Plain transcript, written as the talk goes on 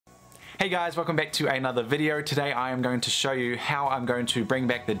Hey guys, welcome back to another video. Today I am going to show you how I'm going to bring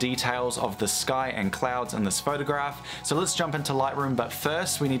back the details of the sky and clouds in this photograph. So let's jump into Lightroom, but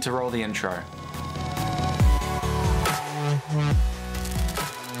first we need to roll the intro.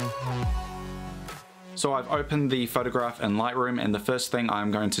 So I've opened the photograph in Lightroom, and the first thing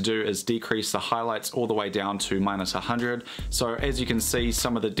I'm going to do is decrease the highlights all the way down to -100. So as you can see,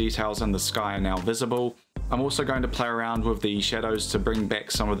 some of the details in the sky are now visible. I'm also going to play around with the shadows to bring back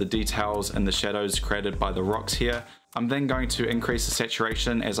some of the details in the shadows created by the rocks here. I'm then going to increase the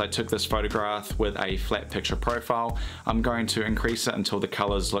saturation as I took this photograph with a flat picture profile. I'm going to increase it until the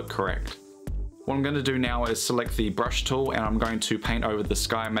colors look correct. What I'm going to do now is select the brush tool, and I'm going to paint over the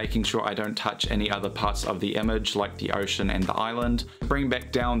sky, making sure I don't touch any other parts of the image like the ocean and the island. Bring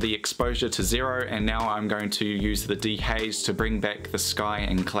back down the exposure to 0, and now I'm going to use the dehaze to bring back the sky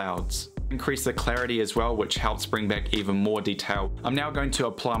and clouds. Increase the clarity as well, which helps bring back even more detail. I'm now going to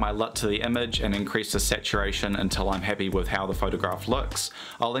apply my LUT to the image and increase the saturation until I'm happy with how the photograph looks.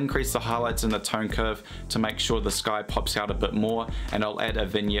 I'll increase the highlights in the tone curve to make sure the sky pops out a bit more, and I'll add a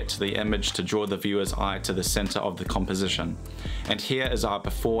vignette to the image to draw the viewer's eye to the center of the composition. And here is our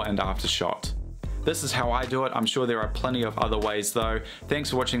before and after shot. This is how I do it. I'm sure there are plenty of other ways though. Thanks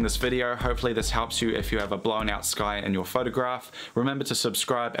for watching this video. Hopefully this helps you if you have a blown out sky in your photograph. Remember to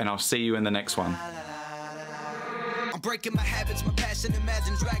subscribe, and I'll see you in the next one. I'm breaking my habits, my passion,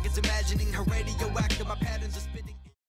 imagine dragons, imagining her radioactive, my patterns are spitting.